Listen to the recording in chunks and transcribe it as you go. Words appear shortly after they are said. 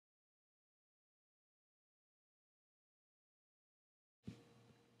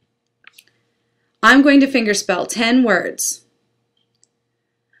I'm going to fingerspell 10 words.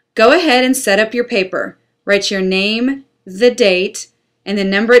 Go ahead and set up your paper. Write your name, the date, and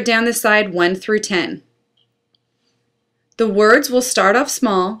then number it down the side 1 through 10. The words will start off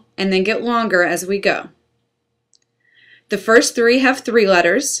small and then get longer as we go. The first 3 have 3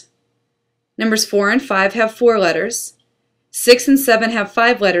 letters. Numbers 4 and 5 have 4 letters. 6 and 7 have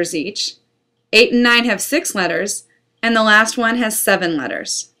 5 letters each. 8 and 9 have 6 letters. And the last one has 7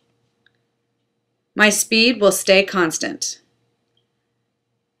 letters. My speed will stay constant.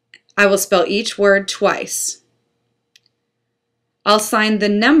 I will spell each word twice. I'll sign the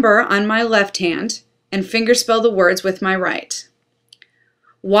number on my left hand and fingerspell the words with my right.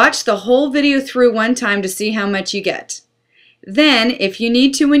 Watch the whole video through one time to see how much you get. Then, if you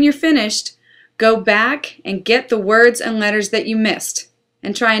need to when you're finished, go back and get the words and letters that you missed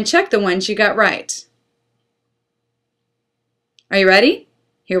and try and check the ones you got right. Are you ready?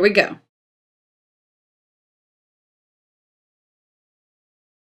 Here we go.